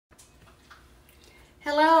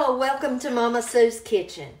Hello, welcome to Mama Sue's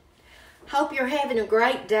Kitchen. Hope you're having a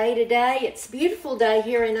great day today. It's a beautiful day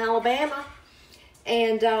here in Alabama,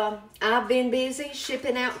 and I've been busy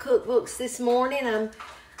shipping out cookbooks this morning.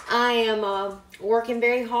 I am working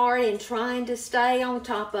very hard and trying to stay on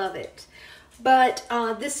top of it. But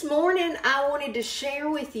this morning I wanted to share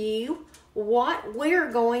with you what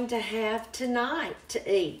we're going to have tonight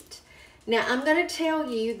to eat. Now I'm going to tell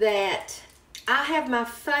you that I have my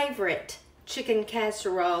favorite chicken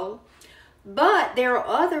casserole, but there are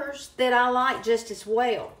others that I like just as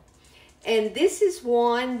well. And this is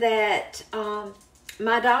one that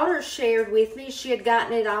my daughter shared with me. She had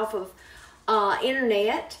gotten it off of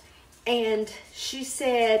internet, and she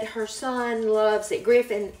said her son loves it.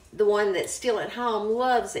 Griffin, the one that's still at home,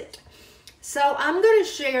 loves it. So I'm going to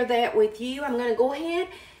share that with you. I'm going to go ahead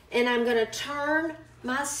and I'm going to turn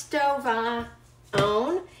my stove on,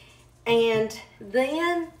 and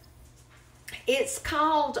then it's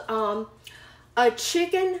called a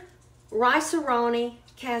chicken Rice-a-Roni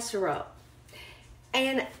casserole.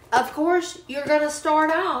 And of course, you're going to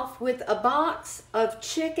start off with a box of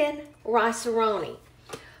chicken Rice-a-Roni.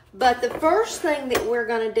 But the first thing that we're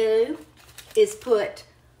going to do is put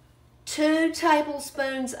 2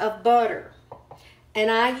 tablespoons of butter.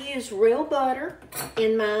 And I use real butter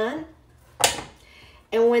in mine.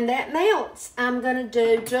 And when that melts, I'm going to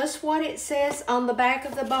do just what it says on the back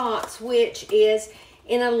of the box, which is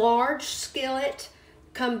in a large skillet,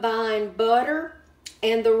 combine butter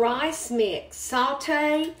and the rice mix.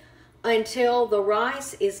 Saute until the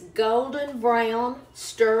rice is golden brown,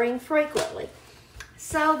 stirring frequently.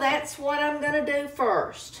 So that's what I'm going to do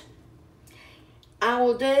first. I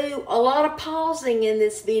will do a lot of pausing in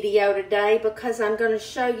this video today because I'm going to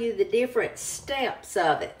show you the different steps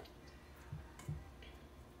of it.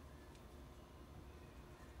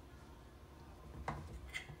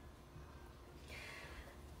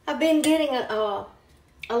 I've been getting a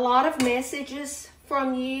lot of messages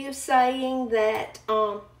from you saying that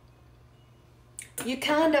you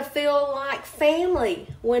kind of feel like family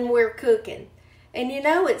when we're cooking. And you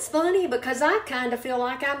know, it's funny because I kind of feel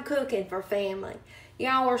like I'm cooking for family.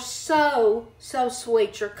 Y'all are so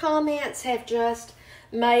sweet. Your comments have just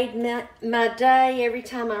made my day every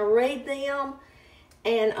time I read them.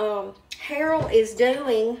 And Harold is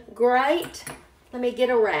doing great. Let me get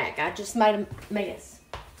a rag. I just made a mess.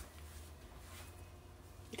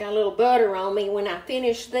 Got a little butter on me. When I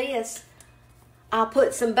finish this, I'll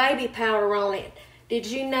put some baby powder on it. Did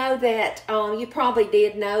you know that, you probably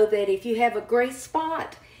did know that if you have a grease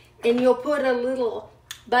spot and you'll put a little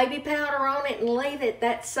baby powder on it and leave it,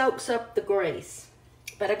 that soaks up the grease.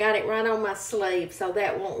 But I got it right on my sleeve, so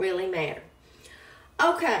that won't really matter.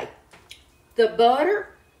 Okay, the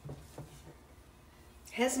butter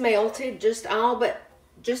has melted just a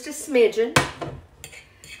smidgen.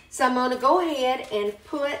 So I'm going to go ahead and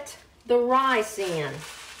put the rice in.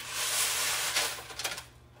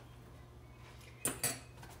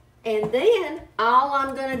 And then all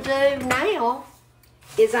I'm going to do now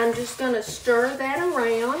is I'm just going to stir that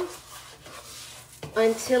around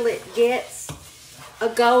until it gets a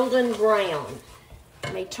golden brown.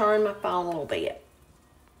 Let me turn my phone a little bit.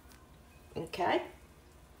 Okay.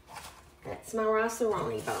 That's my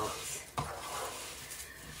Rice-a-Roni box.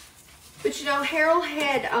 But you know, Harold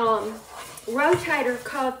had rotator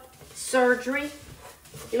cuff surgery.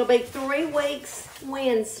 It'll be 3 weeks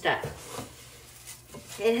Wednesday.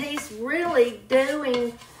 And he's really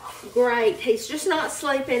doing great. He's just not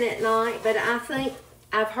sleeping at night, but I think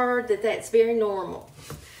I've heard that that's very normal.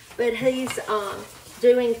 But he's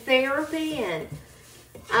doing therapy, and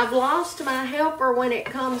I've lost my helper when it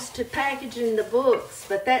comes to packaging the books,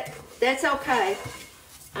 but that's okay.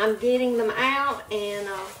 I'm getting them out, and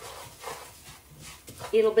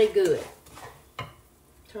it'll be good.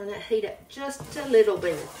 Turn that heat up just a little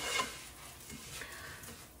bit.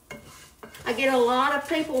 I get a lot of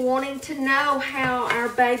people wanting to know how our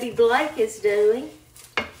baby Blake is doing.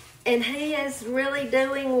 And he is really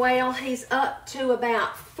doing well. He's up to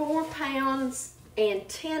about 4 pounds and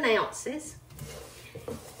 10 ounces.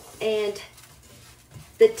 And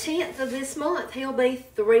the 10th of this month, he'll be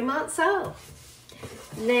 3 months old.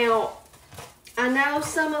 Now, I know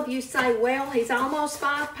some of you say, well, he's almost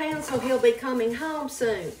 5 pounds, so he'll be coming home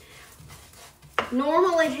soon.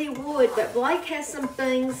 Normally he would, but Blake has some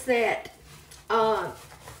things that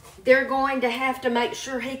they're going to have to make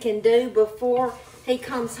sure he can do before he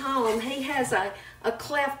comes home. He has a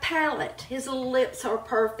cleft palate. His little lips are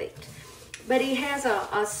perfect. But he has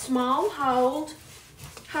a small hole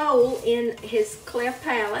in his cleft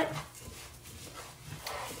palate,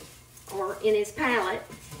 or in his palate.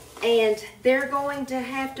 And they're going to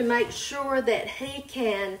have to make sure that he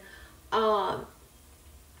can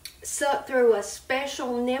suck through a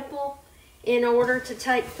special nipple in order to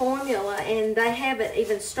take formula, and they haven't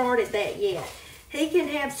even started that yet. He can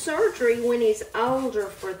have surgery when he's older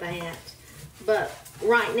for that, but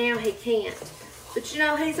right now he can't. But you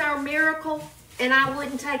know, he's our miracle, and I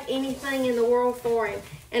wouldn't take anything in the world for him.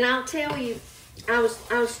 And I'll tell you, I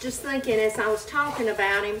was just thinking as I was talking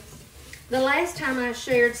about him, the last time I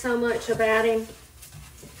shared so much about him,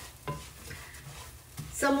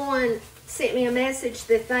 someone sent me a message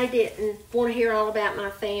that they didn't want to hear all about my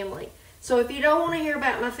family. So if you don't want to hear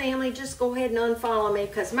about my family, just go ahead and unfollow me,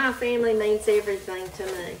 because my family means everything to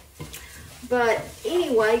me. But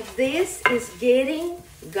anyway, this is getting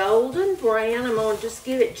golden brown. I'm going to just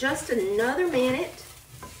give it just another minute.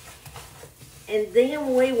 And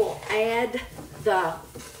then we will add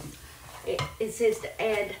it says to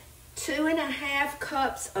add 2.5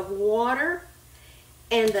 cups of water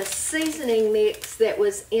and the seasoning mix that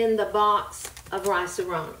was in the box of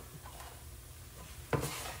Rice-a-Roni.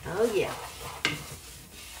 Oh yeah.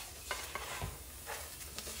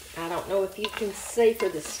 I don't know if you can see for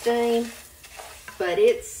the steam, but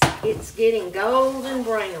it's getting golden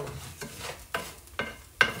brown.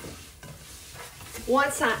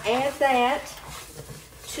 Once I add that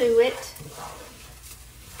to it,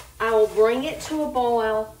 I will bring it to a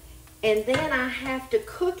boil, and then I have to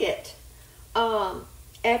cook it.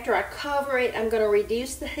 After I cover it, I'm going to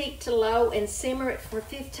reduce the heat to low and simmer it for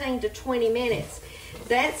 15 to 20 minutes.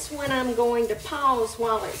 That's when I'm going to pause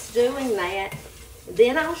while it's doing that.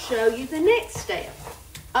 Then I'll show you the next step.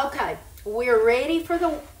 Okay, we're ready for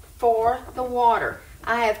the water.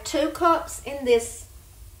 I have 2 cups in this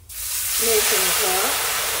measuring cup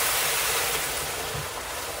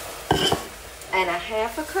and a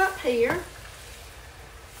 1/2 cup here.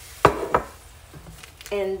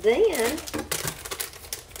 And then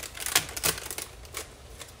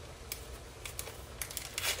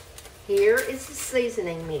here is the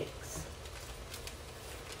seasoning mix.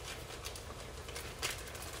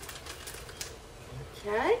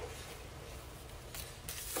 Okay.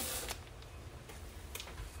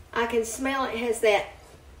 I can smell it has that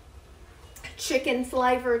chicken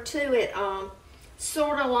flavor to it.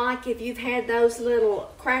 Sort of like if you've had those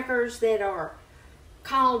little crackers that are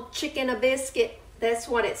called chicken a biscuit. That's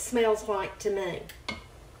what it smells like to me.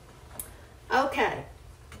 Okay.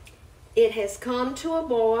 It has come to a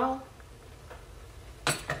boil.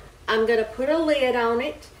 I'm going to put a lid on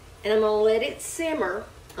it, and I'm going to let it simmer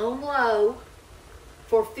on low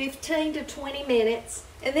for 15 to 20 minutes,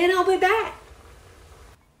 and then I'll be back.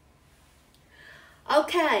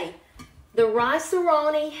 Okay, the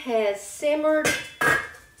Rice-a-Roni has simmered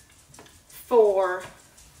for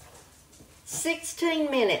 16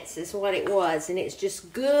 minutes is what it was, and it's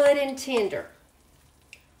just good and tender.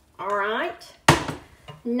 All right,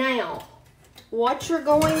 now what you're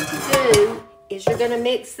going to do is you're going to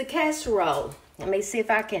mix the casserole. Let me see if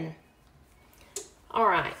I can. All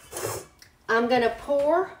right, I'm going to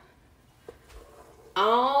pour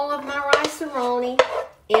all of my Rice-a-Roni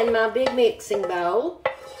in my big mixing bowl.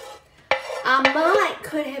 I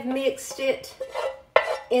could have mixed it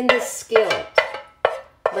in the skillet,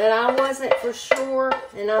 but I wasn't for sure,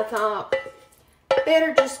 and I thought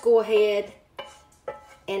better just go ahead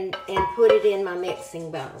and put it in my mixing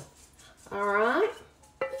bowl. All right,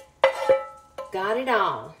 got it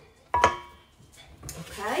all.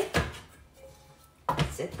 Okay,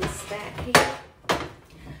 set this back here.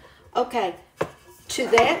 Okay, to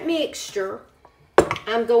that mixture,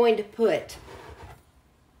 I'm going to put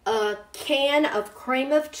a can of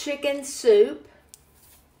cream of chicken soup,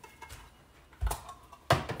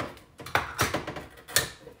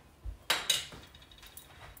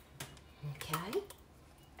 okay,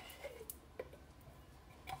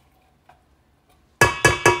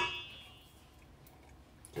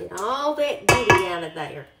 get all that goody out of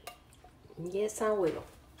there. Yes, I will.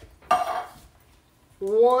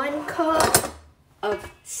 1 cup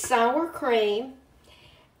of sour cream,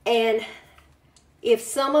 and if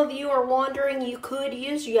some of you are wondering, you could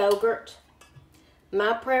use yogurt.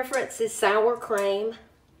 My preference is sour cream,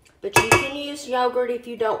 but you can use yogurt if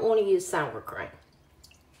you don't want to use sour cream.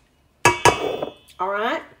 All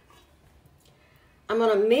right, I'm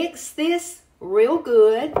going to mix this real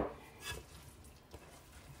good.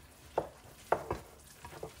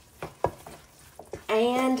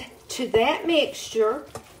 And to that mixture,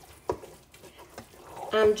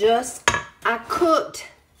 I cooked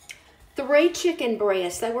 3 chicken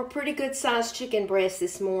breasts. They were pretty good sized chicken breasts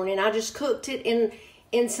this morning. I just cooked it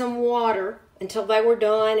in some water until they were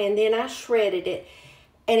done, and then I shredded it.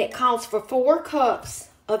 And it calls for 4 cups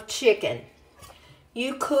of chicken.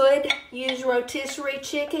 You could use rotisserie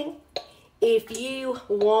chicken. If you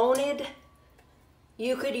wanted,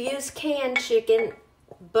 you could use canned chicken,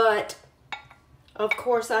 but of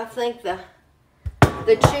course I think the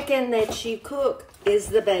chicken that you cook is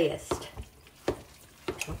the best.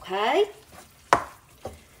 Okay?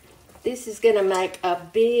 This is going to make a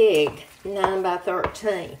big 9 by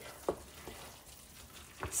 13.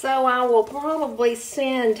 So I will probably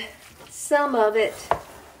send some of it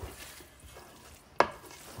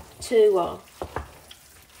to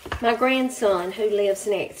my grandson who lives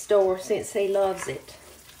next door, since he loves it.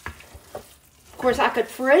 Of course, I could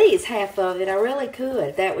freeze half of it. I really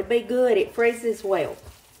could. That would be good. It freezes well.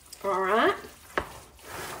 All right.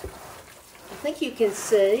 I think you can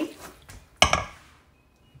see.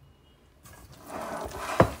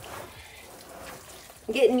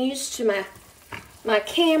 I'm getting used to my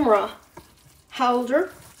camera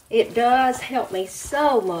holder. It does help me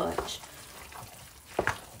so much.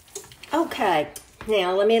 Okay,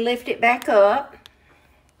 now let me lift it back up.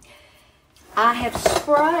 I have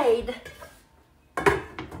sprayed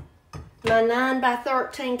my 9 by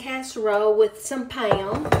 13 casserole with some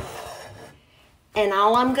Pam. And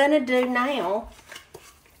all I'm going to do now,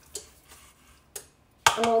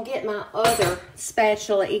 I'm going to get my other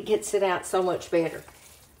spatula, it gets it out so much better,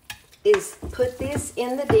 is put this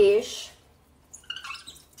in the dish.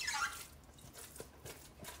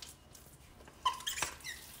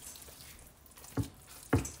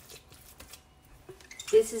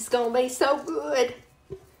 This is going to be so good.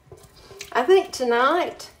 I think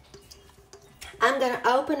tonight I'm going to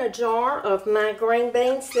open a jar of my green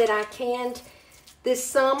beans that I canned this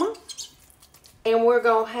summer, and we're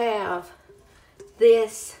going to have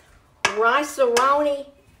this Rice-a-Roni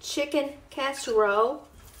chicken casserole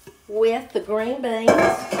with the green beans,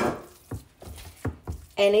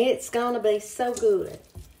 and it's going to be so good.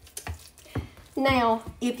 Now,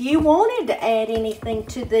 if you wanted to add anything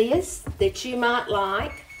to this that you might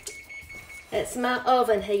like, that's my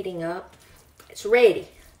oven heating up. It's ready.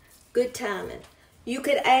 Good timing. You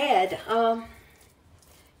could add,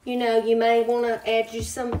 you know, you may want to add you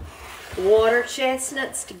some water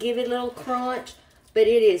chestnuts to give it a little crunch, but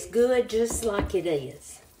it is good just like it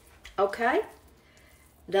is. Okay?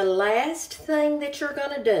 The last thing that you're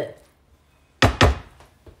going to do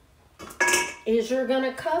is you're going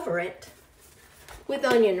to cover it with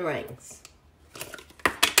onion rings.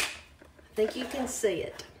 I think you can see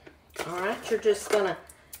it. All right, you're just going to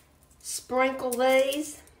sprinkle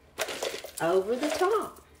these over the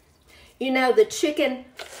top. You know, the chicken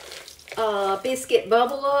biscuit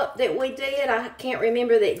bubble up that we did, I can't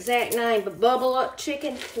remember the exact name, but bubble up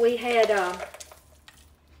chicken, we had, I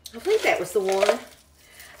think that was the one.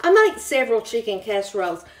 I make several chicken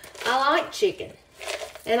casseroles. I like chicken,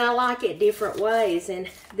 and I like it different ways, and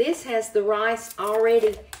this has the rice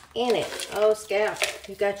already in it. Oh, Scout,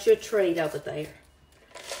 you got your treat over there.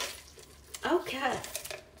 Okay.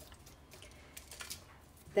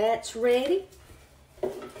 That's ready.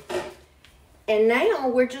 And now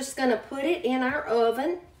we're just going to put it in our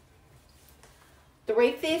oven,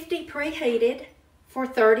 350 preheated, for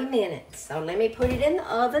 30 minutes. So let me put it in the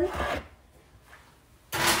oven.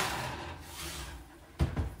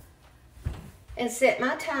 And set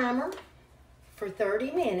my timer for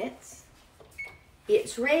 30 minutes.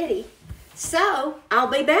 It's ready. So I'll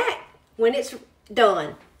be back when it's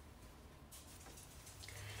done.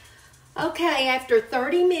 Okay, after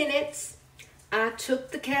 30 minutes, I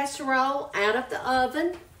took the casserole out of the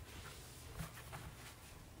oven.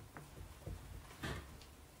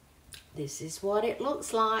 This is what it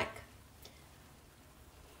looks like.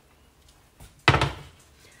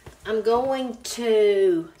 I'm going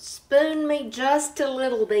to spoon me just a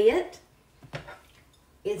little bit.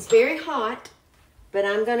 It's very hot, but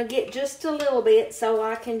I'm going to get just a little bit so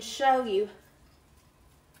I can show you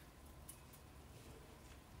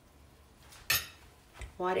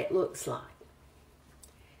what it looks like.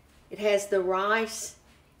 It has the rice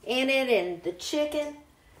in it and the chicken.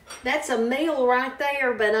 That's a meal right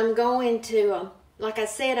there, but I'm going to, like I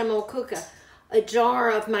said, I'm going to cook a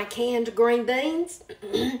jar of my canned green beans.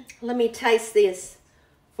 Let me taste this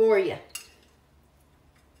for you.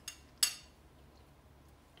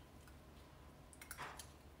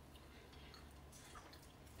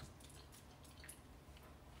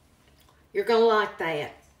 You're going to like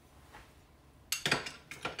that.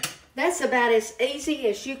 That's about as easy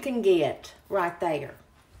as you can get right there.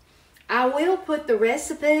 I will put the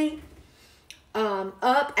recipe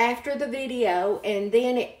up after the video, and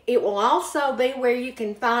then it will also be where you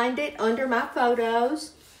can find it under my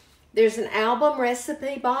photos. There's an album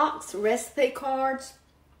recipe box, recipe cards,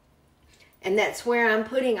 And that's where I'm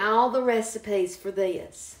putting all the recipes for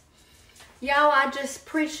this. Y'all, I just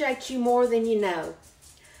appreciate you more than you know.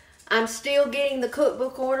 I'm still getting the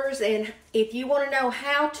cookbook orders, and if you want to know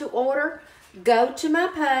how to order, go to my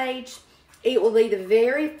page. It will be the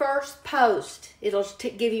very first post. It'll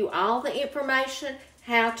give you all the information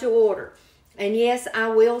how to order. And yes, I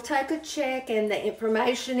will take a check, and the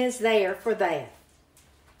information is there for that.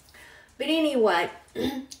 But anyway,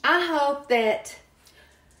 I hope that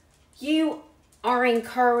you are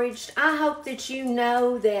encouraged. I hope that you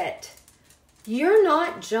know that you're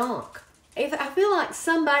not junk. I feel like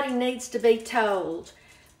somebody needs to be told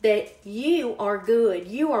that you are good,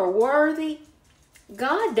 you are worthy.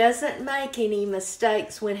 God doesn't make any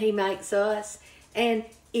mistakes when He makes us. And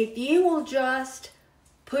if you will just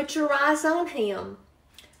put your eyes on Him,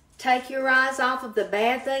 take your eyes off of the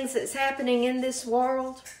bad things that's happening in this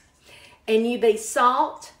world, and you be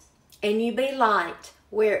salt and you be light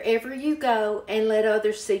wherever you go, and let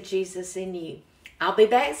others see Jesus in you. I'll be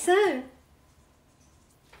back soon.